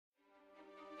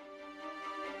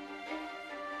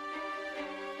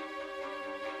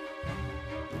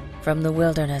From the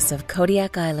wilderness of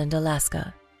Kodiak Island,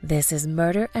 Alaska, this is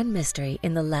Murder and Mystery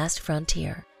in the Last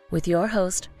Frontier with your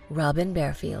host, Robin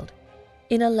Bearfield.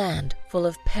 In a land full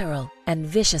of peril and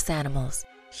vicious animals,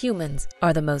 humans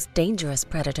are the most dangerous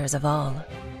predators of all.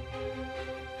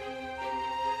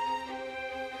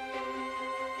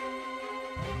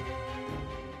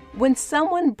 When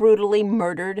someone brutally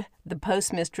murdered the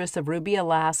postmistress of Ruby,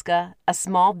 Alaska, a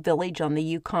small village on the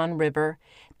Yukon River,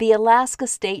 the Alaska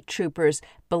State Troopers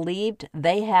believed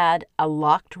they had a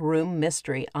locked room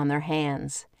mystery on their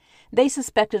hands. They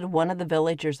suspected one of the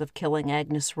villagers of killing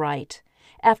Agnes Wright.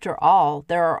 After all,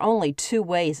 there are only two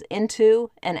ways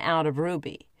into and out of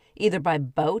Ruby, either by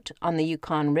boat on the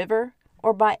Yukon River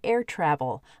or by air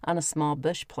travel on a small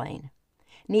bush plane.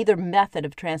 Neither method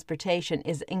of transportation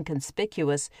is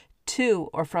inconspicuous to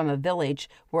or from a village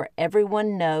where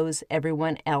everyone knows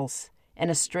everyone else, and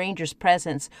a stranger's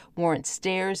presence warrants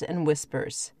stares and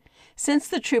whispers. Since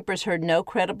the troopers heard no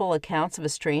credible accounts of a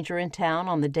stranger in town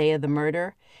on the day of the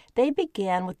murder, they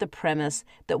began with the premise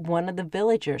that one of the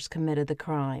villagers committed the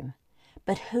crime.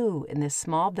 But who in this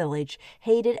small village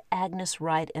hated Agnes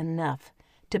Wright enough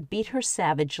to beat her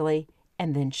savagely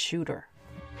and then shoot her?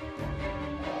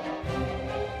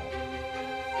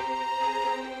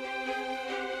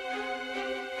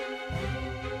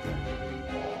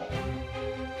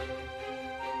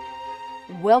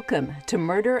 Welcome to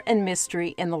Murder and Mystery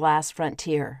in the Last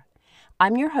Frontier.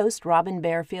 I'm your host, Robin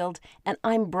Bearfield, and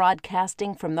I'm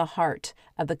broadcasting from the heart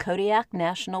of the Kodiak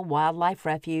National Wildlife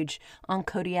Refuge on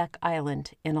Kodiak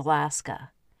Island in Alaska.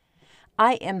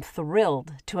 I am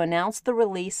thrilled to announce the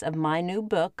release of my new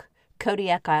book,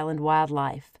 Kodiak Island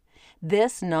Wildlife.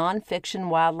 This nonfiction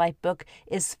wildlife book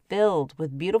is filled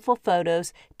with beautiful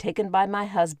photos taken by my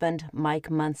husband, Mike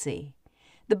Muncy.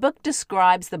 The book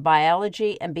describes the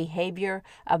biology and behavior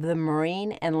of the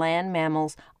marine and land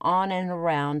mammals on and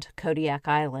around Kodiak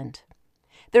Island.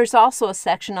 There's also a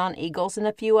section on eagles and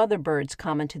a few other birds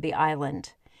common to the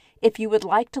island. If you would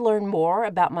like to learn more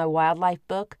about my wildlife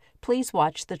book, please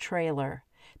watch the trailer.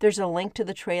 There's a link to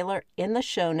the trailer in the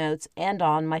show notes and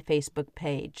on my Facebook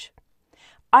page.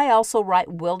 I also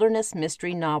write wilderness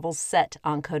mystery novels set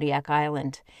on Kodiak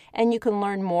Island, and you can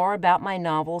learn more about my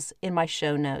novels in my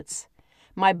show notes.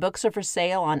 My books are for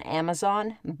sale on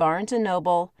Amazon, Barnes &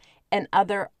 Noble, and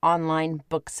other online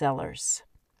booksellers.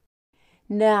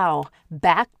 Now,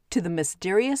 back to the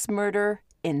mysterious murder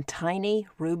in tiny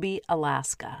Ruby,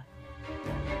 Alaska.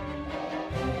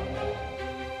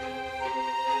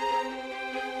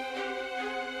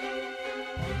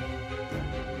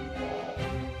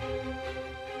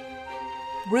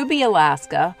 Ruby,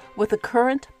 Alaska, with a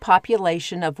current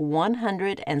population of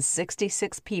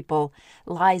 166 people,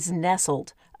 lies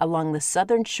nestled along the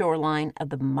southern shoreline of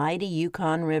the mighty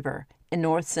Yukon River in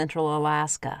north-central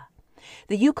Alaska.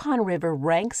 The Yukon River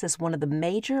ranks as one of the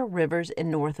major rivers in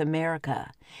North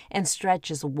America and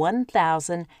stretches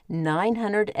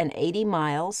 1,980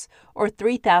 miles, or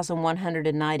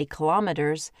 3,190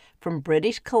 kilometers, from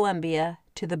British Columbia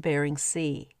to the Bering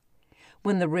Sea.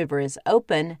 When the river is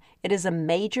open, it is a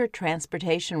major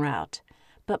transportation route,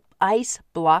 but ice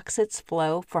blocks its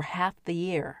flow for half the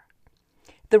year.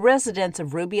 The residents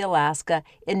of Ruby, Alaska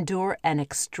endure an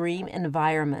extreme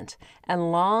environment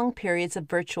and long periods of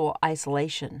virtual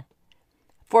isolation.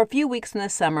 For a few weeks in the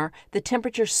summer, the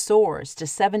temperature soars to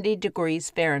 70 degrees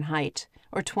Fahrenheit,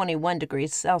 or 21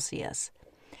 degrees Celsius.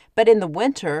 But in the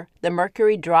winter, the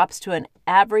mercury drops to an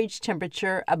average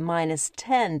temperature of minus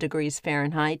 10 degrees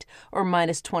Fahrenheit or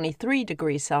minus 23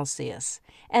 degrees Celsius,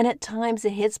 and at times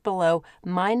it hits below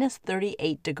minus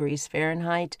 38 degrees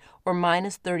Fahrenheit or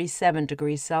minus 37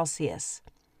 degrees Celsius.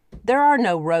 There are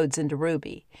no roads into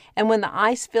Ruby, and when the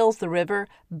ice fills the river,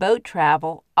 boat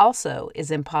travel also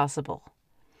is impossible.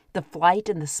 The flight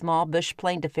in the small bush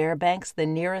plane to Fairbanks, the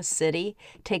nearest city,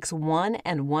 takes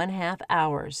 1.5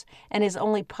 hours and is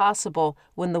only possible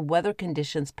when the weather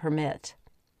conditions permit.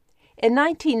 In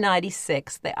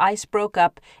 1996, the ice broke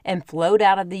up and flowed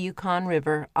out of the Yukon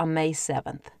River on May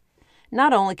 7th.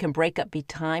 Not only can breakup be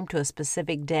timed to a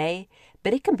specific day,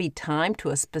 but it can be timed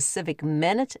to a specific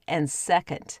minute and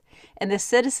second, and the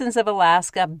citizens of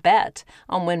Alaska bet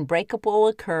on when breakup will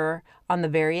occur on the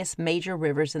various major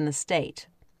rivers in the state.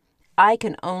 I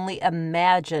can only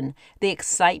imagine the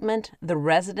excitement the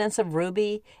residents of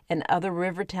Ruby and other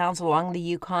river towns along the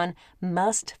Yukon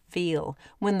must feel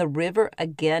when the river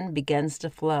again begins to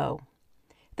flow.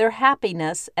 Their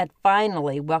happiness at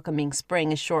finally welcoming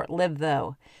spring is short-lived,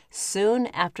 though. Soon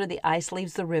after the ice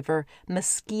leaves the river,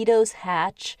 mosquitoes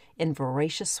hatch in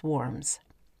voracious swarms.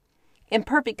 In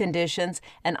perfect conditions,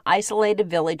 an isolated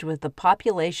village with a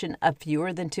population of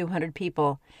fewer than 200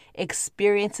 people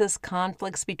experiences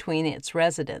conflicts between its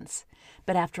residents.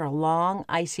 But after a long,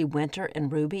 icy winter in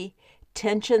Ruby,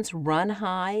 tensions run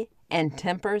high and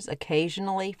tempers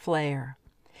occasionally flare.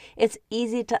 It's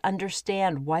easy to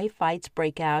understand why fights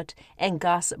break out and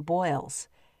gossip boils.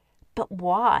 But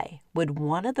why would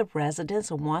one of the residents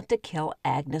want to kill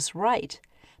Agnes Wright,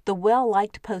 the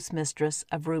well-liked postmistress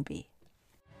of Ruby?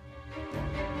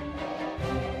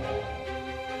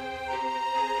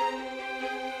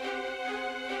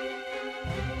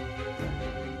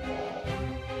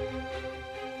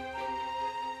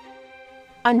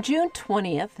 On June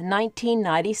 20th,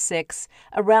 1996,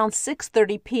 around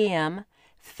 6:30 p.m.,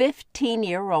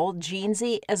 15-year-old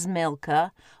Jeansie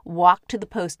Esmelka walked to the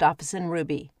post office in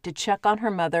Ruby to check on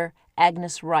her mother,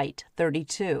 Agnes Wright,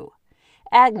 32.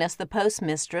 Agnes, the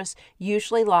postmistress,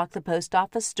 usually locked the post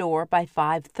office door by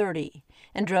 5:30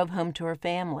 and drove home to her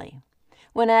family.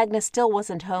 When Agnes still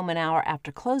wasn't home an hour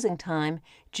after closing time,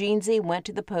 Jeansie went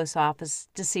to the post office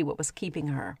to see what was keeping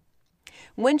her.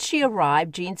 When she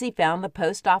arrived, Jeansie found the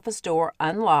post office door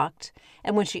unlocked,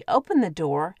 and when she opened the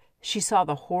door, she saw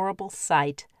the horrible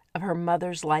sight of her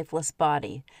mother's lifeless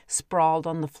body sprawled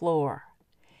on the floor.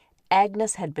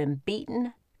 Agnes had been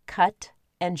beaten, cut,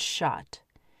 and shot.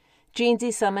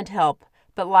 Jeansie summoned help,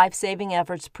 but life-saving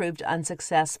efforts proved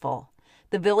unsuccessful.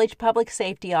 The village public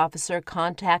safety officer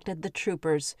contacted the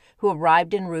troopers who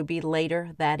arrived in Ruby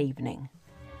later that evening.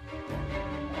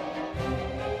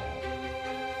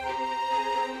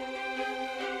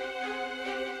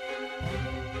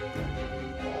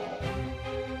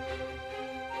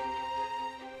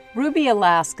 Ruby,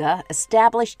 Alaska,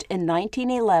 established in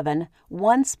 1911,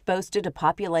 once boasted a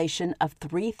population of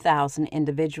 3,000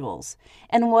 individuals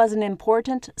and was an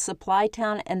important supply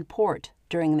town and port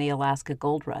during the Alaska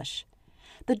Gold Rush.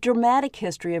 The dramatic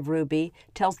history of Ruby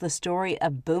tells the story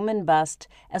of boom and bust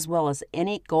as well as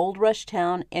any gold rush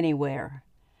town anywhere.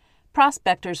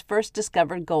 Prospectors first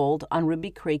discovered gold on Ruby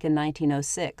Creek in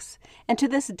 1906, and to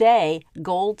this day,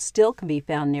 gold still can be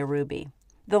found near Ruby.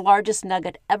 The largest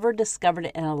nugget ever discovered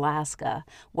in Alaska,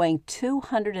 weighing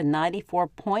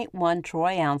 294.1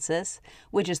 troy ounces,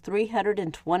 which is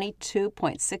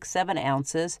 322.67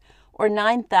 ounces, or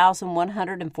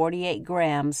 9,148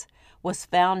 grams, was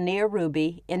found near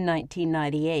Ruby in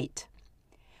 1998.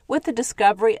 With the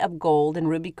discovery of gold in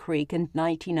Ruby Creek in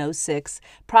 1906,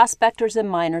 prospectors and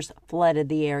miners flooded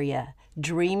the area,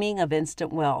 dreaming of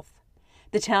instant wealth.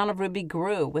 The town of Ruby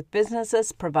grew, with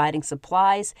businesses providing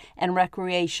supplies and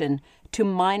recreation to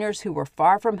miners who were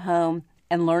far from home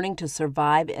and learning to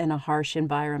survive in a harsh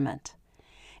environment.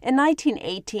 In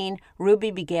 1918,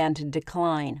 Ruby began to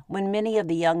decline when many of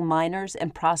the young miners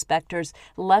and prospectors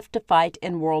left to fight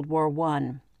in World War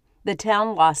I. The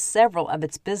town lost several of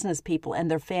its business people and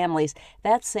their families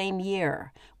that same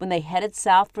year when they headed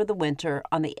south for the winter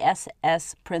on the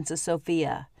SS Princess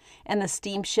Sophia, and the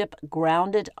steamship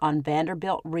grounded on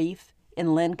Vanderbilt Reef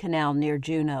in Lynn Canal near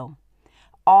Juneau.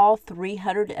 All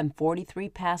 343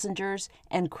 passengers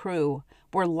and crew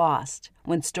were lost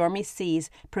when stormy seas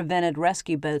prevented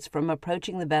rescue boats from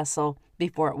approaching the vessel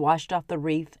before it washed off the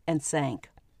reef and sank.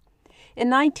 In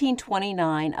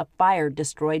 1929, a fire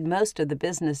destroyed most of the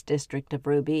business district of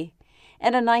Ruby,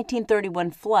 and a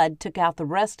 1931 flood took out the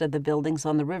rest of the buildings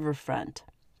on the riverfront.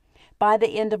 By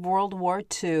the end of World War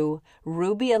II,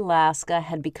 Ruby, Alaska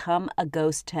had become a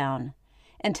ghost town,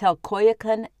 until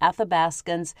Koyukon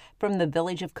Athabascans from the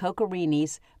village of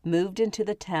Cocorines moved into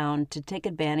the town to take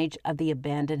advantage of the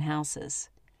abandoned houses.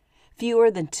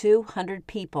 Fewer than 200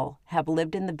 people have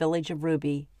lived in the village of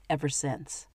Ruby ever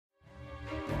since.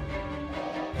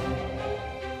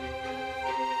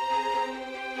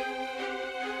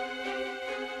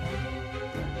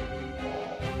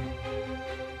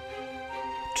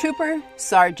 Trooper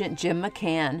Sergeant Jim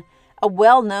McCann, a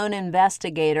well-known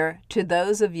investigator to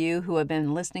those of you who have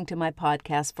been listening to my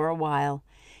podcast for a while,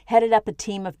 headed up a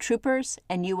team of troopers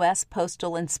and U.S.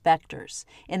 postal inspectors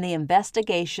in the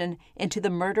investigation into the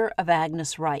murder of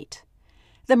Agnes Wright.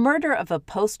 The murder of a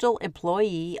postal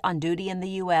employee on duty in the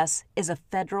U.S. is a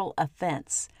federal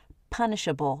offense,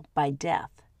 punishable by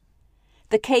death.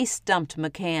 The case stumped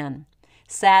McCann.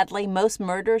 Sadly, most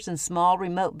murders in small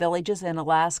remote villages in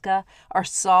Alaska are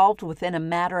solved within a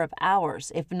matter of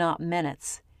hours, if not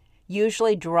minutes.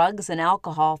 Usually drugs and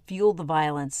alcohol fuel the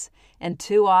violence, and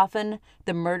too often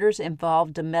the murders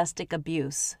involve domestic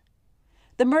abuse.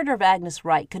 The murder of Agnes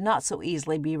Wright could not so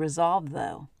easily be resolved,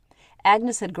 though.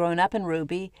 Agnes had grown up in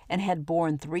Ruby and had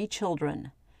borne 3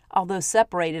 children. Although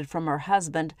separated from her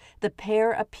husband, the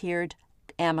pair appeared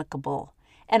amicable,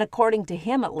 and according to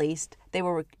him at least, they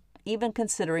were even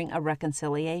considering a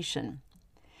reconciliation.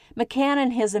 McCann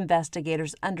and his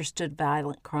investigators understood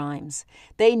violent crimes.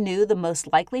 They knew the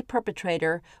most likely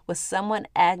perpetrator was someone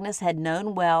Agnes had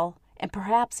known well and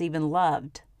perhaps even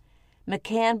loved.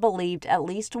 McCann believed at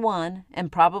least one,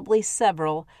 and probably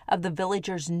several, of the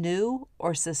villagers knew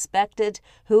or suspected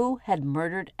who had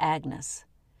murdered Agnes.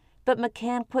 But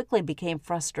McCann quickly became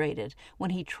frustrated when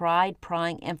he tried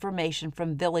prying information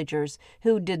from villagers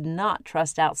who did not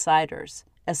trust outsiders,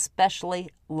 especially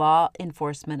law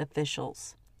enforcement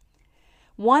officials.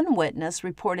 One witness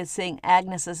reported seeing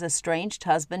Agnes's estranged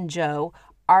husband, Joe,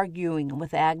 arguing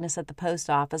with Agnes at the post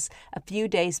office a few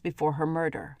days before her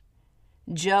murder.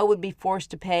 Joe would be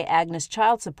forced to pay Agnes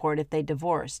child support if they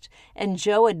divorced, and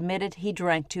Joe admitted he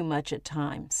drank too much at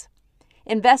times.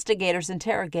 Investigators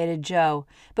interrogated Joe,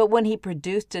 but when he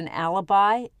produced an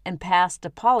alibi and passed a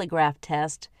polygraph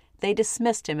test, they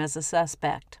dismissed him as a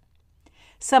suspect.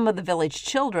 Some of the village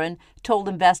children told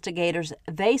investigators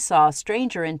they saw a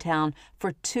stranger in town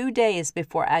for 2 days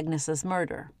before Agnes's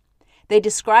murder. They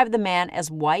described the man as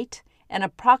white and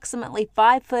approximately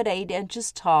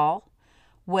 5'8" tall,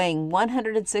 weighing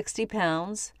 160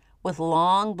 pounds, with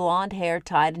long blonde hair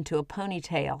tied into a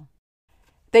ponytail.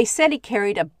 They said he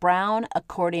carried a brown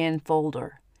accordion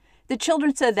folder. The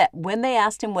children said that when they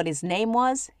asked him what his name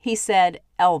was, he said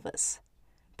Elvis.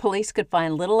 Police could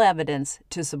find little evidence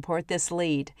to support this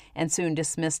lead and soon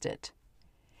dismissed it.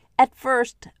 At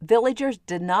first, villagers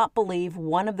did not believe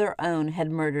one of their own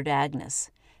had murdered Agnes.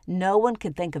 No one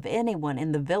could think of anyone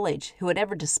in the village who had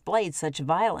ever displayed such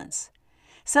violence.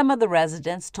 Some of the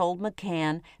residents told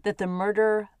McCann that the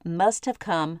murderer must have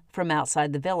come from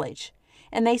outside the village,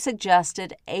 and they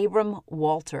suggested Abram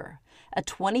Walter, a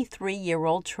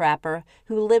 23-year-old trapper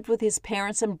who lived with his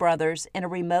parents and brothers in a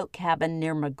remote cabin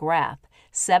near McGrath,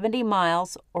 70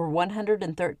 miles or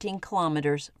 113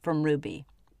 kilometers from Ruby.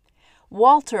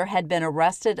 Walter had been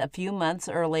arrested a few months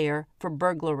earlier for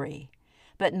burglary,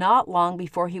 but not long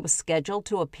before he was scheduled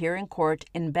to appear in court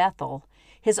in Bethel,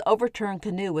 his overturned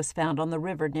canoe was found on the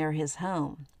river near his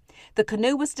home. The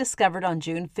canoe was discovered on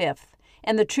June 5th,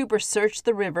 and the troopers searched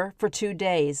the river for 2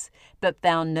 days, but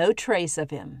found no trace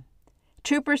of him.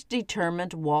 Troopers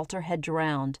determined Walter had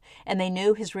drowned, and they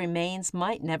knew his remains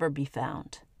might never be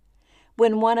found.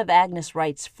 When one of Agnes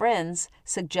Wright's friends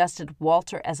suggested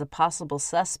Walter as a possible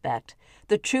suspect,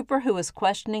 the trooper who was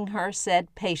questioning her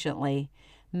said patiently,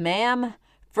 "Ma'am,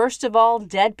 first of all,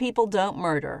 dead people don't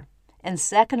murder. And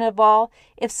second of all,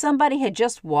 if somebody had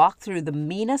just walked through the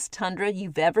meanest tundra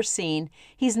you've ever seen,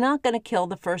 he's not going to kill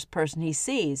the first person he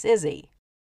sees, is he?"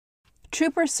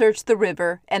 Troopers searched the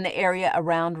river and the area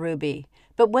around Ruby,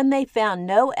 but when they found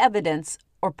no evidence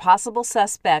or possible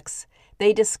suspects,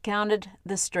 they discounted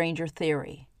the stranger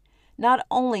theory. Not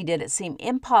only did it seem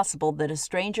impossible that a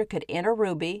stranger could enter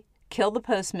Ruby, kill the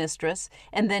postmistress,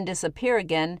 and then disappear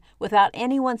again without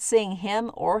anyone seeing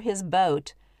him or his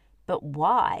boat, but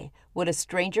why would a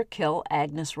stranger kill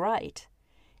Agnes Wright?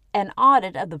 An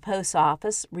audit of the post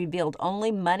office revealed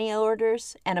only money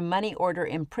orders and a money order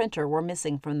imprinter were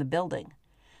missing from the building.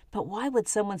 But why would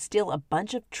someone steal a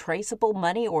bunch of traceable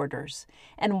money orders?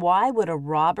 And why would a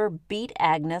robber beat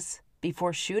Agnes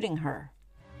before shooting her?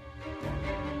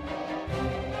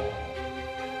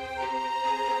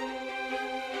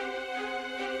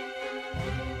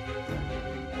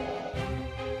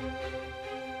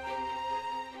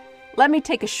 Let me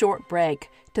take a short break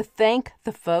to thank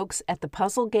the folks at the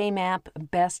puzzle game app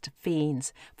Best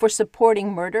Fiends for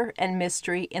supporting murder and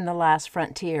mystery in the last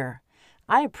frontier.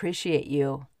 I appreciate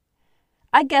you.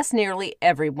 I guess nearly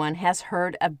everyone has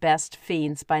heard of Best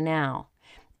Fiends by now.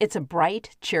 It's a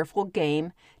bright, cheerful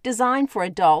game designed for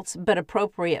adults but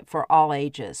appropriate for all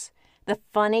ages. The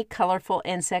funny, colorful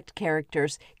insect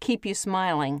characters keep you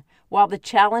smiling, while the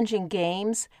challenging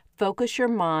games focus your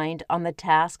mind on the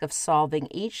task of solving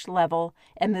each level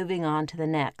and moving on to the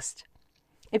next.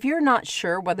 If you're not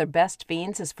sure whether Best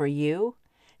Fiends is for you,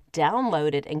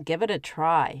 download it and give it a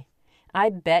try.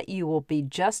 I bet you will be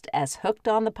just as hooked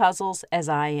on the puzzles as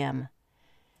I am.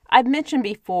 I've mentioned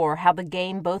before how the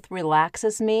game both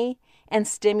relaxes me and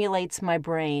stimulates my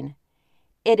brain.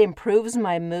 It improves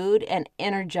my mood and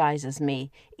energizes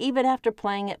me, even after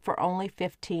playing it for only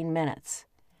 15 minutes.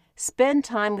 Spend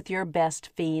time with your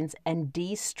Best Fiends and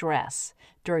de-stress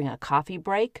during a coffee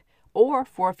break or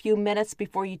for a few minutes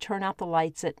before you turn out the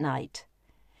lights at night.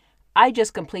 I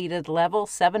just completed level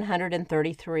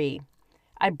 733.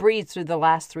 I breezed through the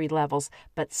last 3 levels,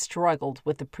 but struggled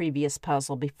with the previous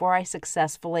puzzle before I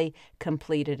successfully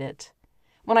completed it.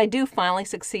 When I do finally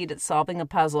succeed at solving a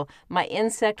puzzle, my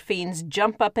insect fiends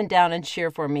jump up and down and cheer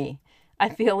for me. I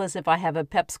feel as if I have a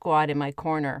pep squad in my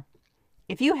corner.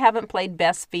 If you haven't played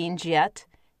Best Fiends yet,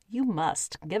 you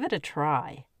must give it a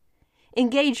try.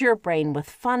 Engage your brain with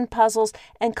fun puzzles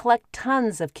and collect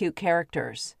tons of cute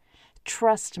characters.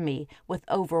 Trust me, with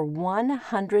over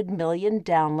 100 million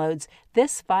downloads,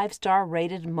 this 5-star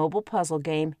rated mobile puzzle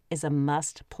game is a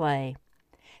must-play.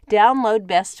 Download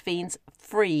Best Fiends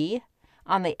free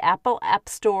on the Apple App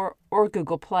Store or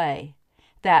Google Play.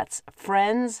 That's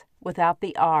Friends without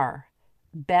the R.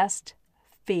 Best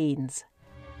Fiends.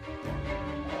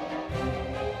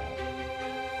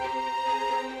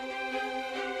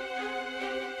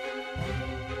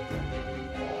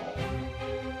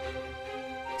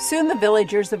 Soon the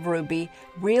villagers of Ruby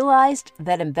realized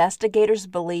that investigators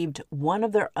believed one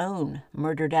of their own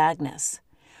murdered Agnes.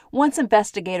 Once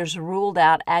investigators ruled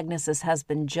out Agnes's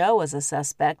husband Joe as a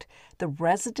suspect, the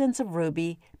residents of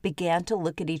Ruby began to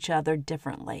look at each other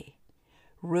differently.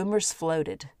 Rumors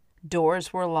floated,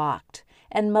 doors were locked,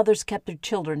 and mothers kept their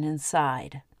children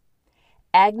inside.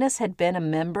 Agnes had been a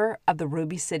member of the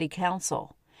Ruby City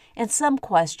Council, and some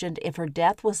questioned if her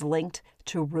death was linked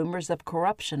to rumors of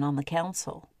corruption on the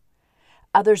council.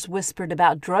 Others whispered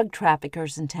about drug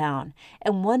traffickers in town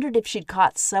and wondered if she'd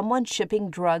caught someone shipping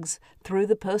drugs through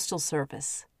the postal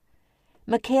service.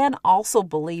 McCann also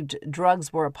believed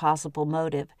drugs were a possible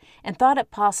motive and thought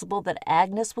it possible that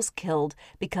Agnes was killed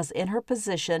because in her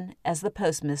position as the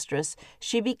postmistress,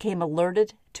 she became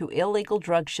alerted to illegal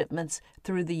drug shipments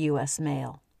through the U.S.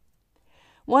 mail.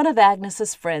 One of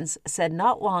Agnes's friends said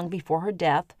not long before her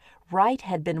death, Wright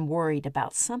had been worried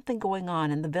about something going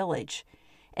on in the village,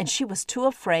 and she was too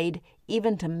afraid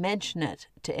even to mention it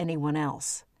to anyone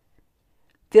else.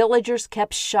 Villagers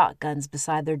kept shotguns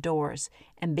beside their doors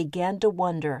and began to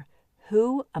wonder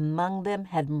who among them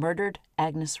had murdered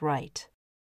Agnes Wright.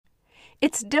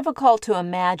 It's difficult to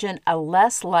imagine a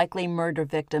less likely murder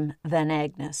victim than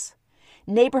Agnes.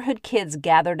 Neighborhood kids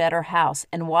gathered at her house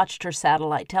and watched her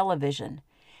satellite television.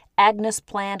 Agnes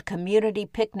planned community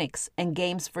picnics and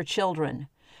games for children.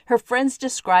 Her friends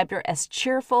described her as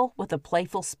cheerful with a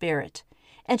playful spirit,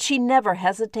 and she never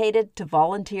hesitated to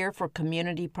volunteer for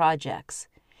community projects.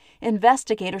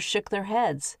 Investigators shook their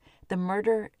heads. The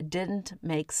murder didn't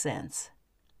make sense.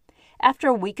 After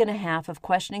a week and a half of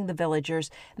questioning the villagers,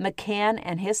 McCann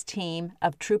and his team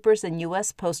of troopers and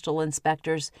U.S. postal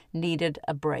inspectors needed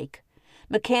a break.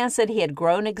 McCann said he had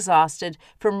grown exhausted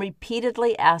from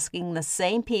repeatedly asking the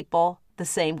same people the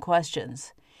same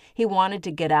questions. He wanted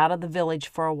to get out of the village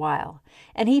for a while,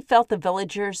 and he felt the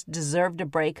villagers deserved a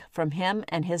break from him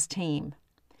and his team.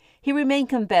 He remained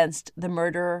convinced the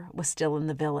murderer was still in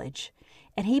the village,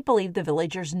 and he believed the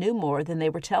villagers knew more than they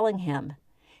were telling him.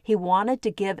 He wanted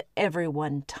to give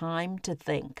everyone time to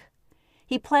think.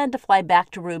 He planned to fly back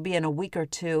to Ruby in a week or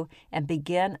two and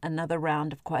begin another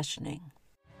round of questioning.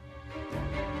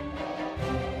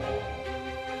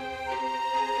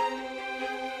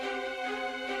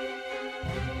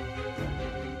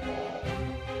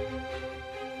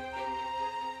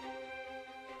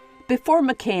 Before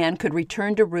McCann could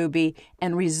return to Ruby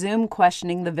and resume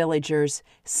questioning the villagers,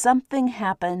 something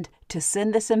happened to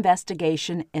send this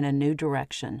investigation in a new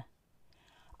direction.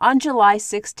 On July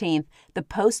 16th, the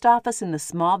post office in the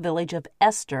small village of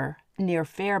Esther, near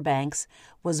Fairbanks,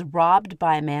 was robbed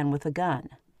by a man with a gun.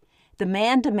 The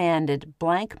man demanded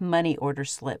blank money order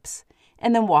slips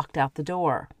and then walked out the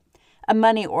door. A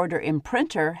money order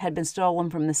imprinter had been stolen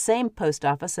from the same post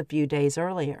office a few days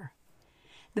earlier.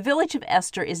 The village of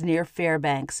Esther is near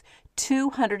Fairbanks,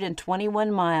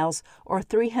 221 miles or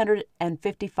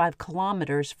 355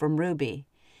 kilometers from Ruby.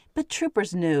 But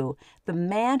troopers knew the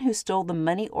man who stole the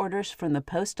money orders from the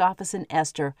post office in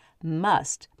Esther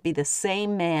must be the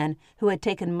same man who had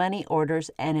taken money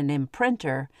orders and an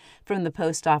imprinter from the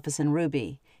post office in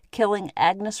Ruby, killing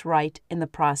Agnes Wright in the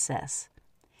process.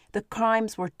 The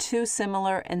crimes were too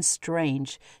similar and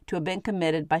strange to have been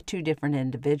committed by two different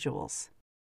individuals.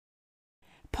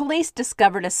 Police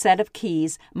discovered a set of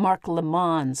keys marked Le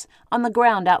Mans on the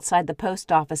ground outside the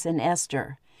post office in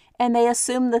Esther, and they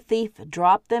assumed the thief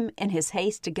dropped them in his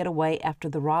haste to get away after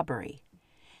the robbery.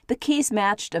 The keys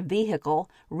matched a vehicle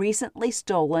recently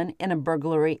stolen in a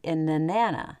burglary in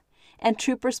Nenana, and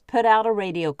troopers put out a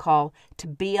radio call to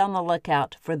be on the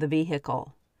lookout for the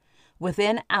vehicle.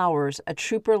 Within hours, a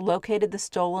trooper located the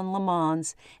stolen Le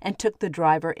Mans and took the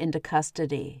driver into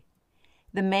custody.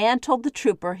 The man told the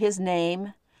trooper his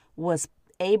name was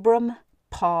Abram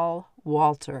Paul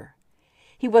Walter.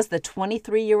 He was the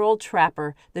 23-year-old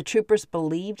trapper the troopers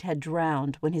believed had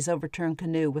drowned when his overturned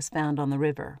canoe was found on the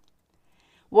river.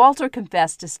 Walter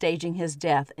confessed to staging his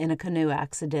death in a canoe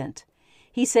accident.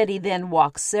 He said he then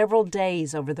walked several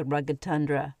days over the rugged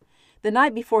tundra. The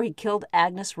night before he killed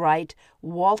Agnes Wright,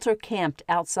 Walter camped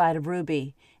outside of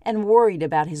Ruby and worried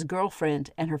about his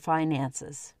girlfriend and her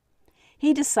finances.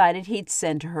 He decided he'd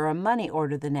send her a money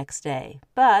order the next day,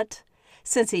 but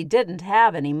since he didn't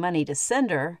have any money to send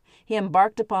her, he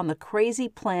embarked upon the crazy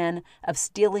plan of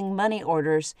stealing money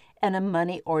orders and a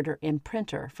money order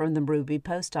imprinter from the Ruby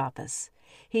post office.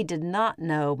 He did not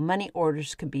know money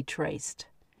orders could be traced.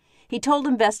 He told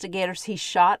investigators he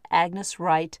shot Agnes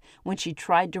Wright when she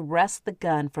tried to wrest the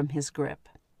gun from his grip.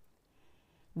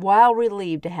 While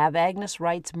relieved to have Agnes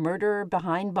Wright's murderer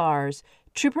behind bars,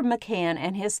 Trooper McCann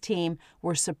and his team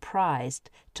were surprised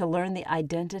to learn the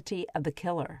identity of the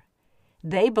killer.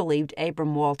 They believed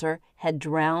Abram Walter had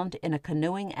drowned in a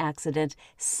canoeing accident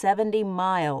 70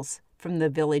 miles from the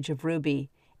village of Ruby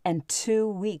and 2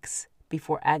 weeks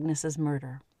before Agnes's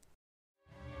murder.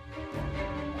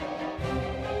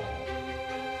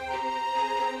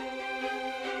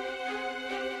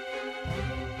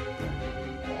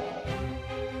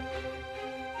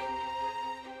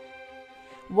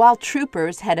 While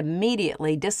troopers had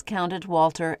immediately discounted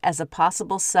Walter as a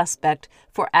possible suspect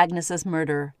for Agnes's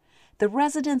murder, the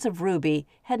residents of Ruby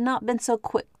had not been so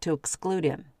quick to exclude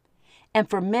him. And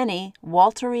for many,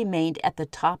 Walter remained at the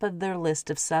top of their list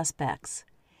of suspects.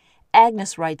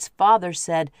 Agnes Wright's father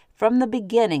said from the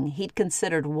beginning he'd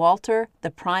considered Walter the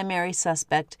primary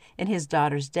suspect in his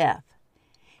daughter's death.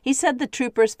 He said the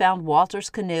troopers found Walter's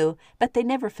canoe, but they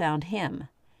never found him.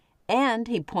 And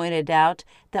he pointed out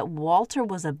that Walter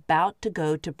was about to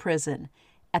go to prison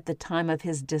at the time of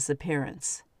his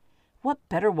disappearance. What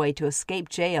better way to escape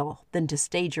jail than to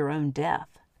stage your own death?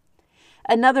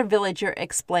 Another villager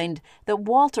explained that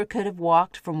Walter could have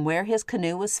walked from where his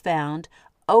canoe was found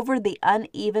over the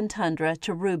uneven tundra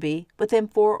to Ruby within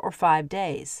 4 or 5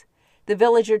 days. The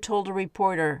villager told a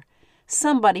reporter,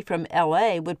 "Somebody from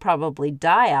L.A. would probably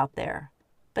die out there,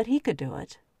 but he could do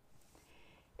it."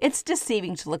 It's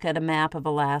deceiving to look at a map of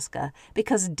Alaska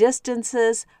because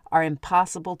distances are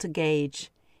impossible to gauge.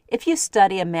 If you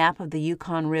study a map of the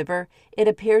Yukon River, it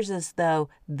appears as though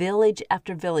village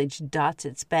after village dots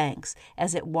its banks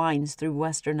as it winds through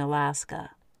western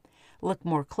Alaska. Look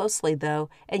more closely, though,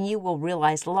 and you will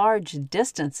realize large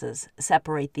distances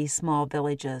separate these small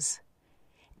villages.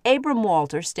 Abram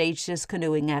Walter staged his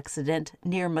canoeing accident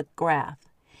near McGrath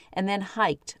and then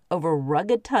hiked over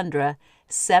rugged tundra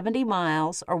 70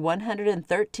 miles or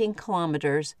 113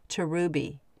 kilometers to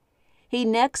Ruby. He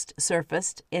next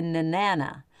surfaced in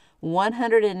Nenana,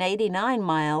 189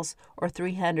 miles or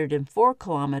 304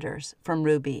 kilometers from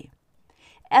Ruby.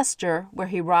 Esther, where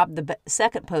he robbed the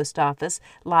second post office,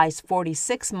 lies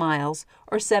 46 miles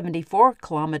or 74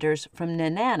 kilometers from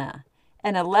Nenana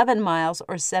and 11 miles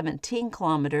or 17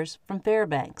 kilometers from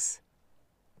Fairbanks.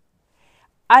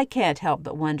 I can't help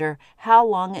but wonder how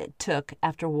long it took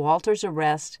after Walter's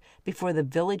arrest before the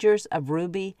villagers of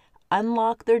Ruby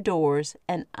unlocked their doors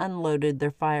and unloaded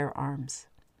their firearms.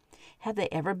 Have they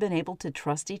ever been able to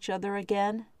trust each other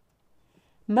again?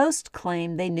 Most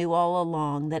claim they knew all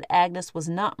along that Agnes was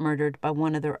not murdered by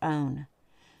one of their own.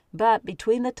 But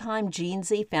between the time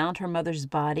Jeansy found her mother's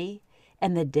body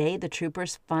and the day the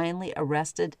troopers finally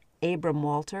arrested Abram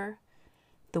Walter,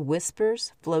 the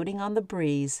whispers floating on the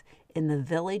breeze in the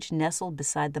village nestled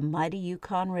beside the mighty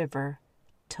Yukon River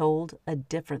told a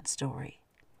different story,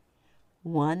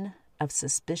 one of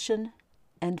suspicion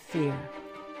and fear.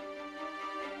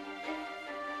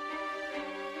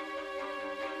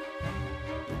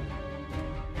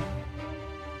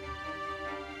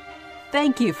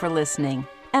 Thank you for listening,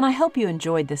 and I hope you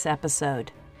enjoyed this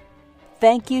episode.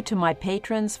 Thank you to my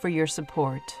patrons for your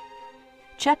support.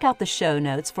 Check out the show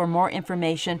notes for more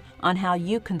information on how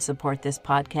you can support this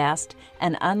podcast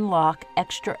and unlock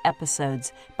extra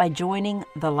episodes by joining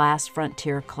the Last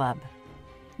Frontier Club.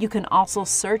 You can also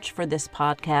search for this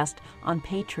podcast on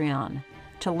Patreon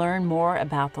to learn more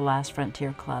about the Last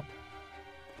Frontier Club.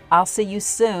 I'll see you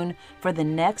soon for the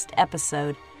next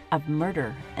episode of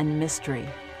Murder and Mystery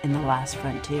in the Last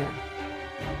Frontier.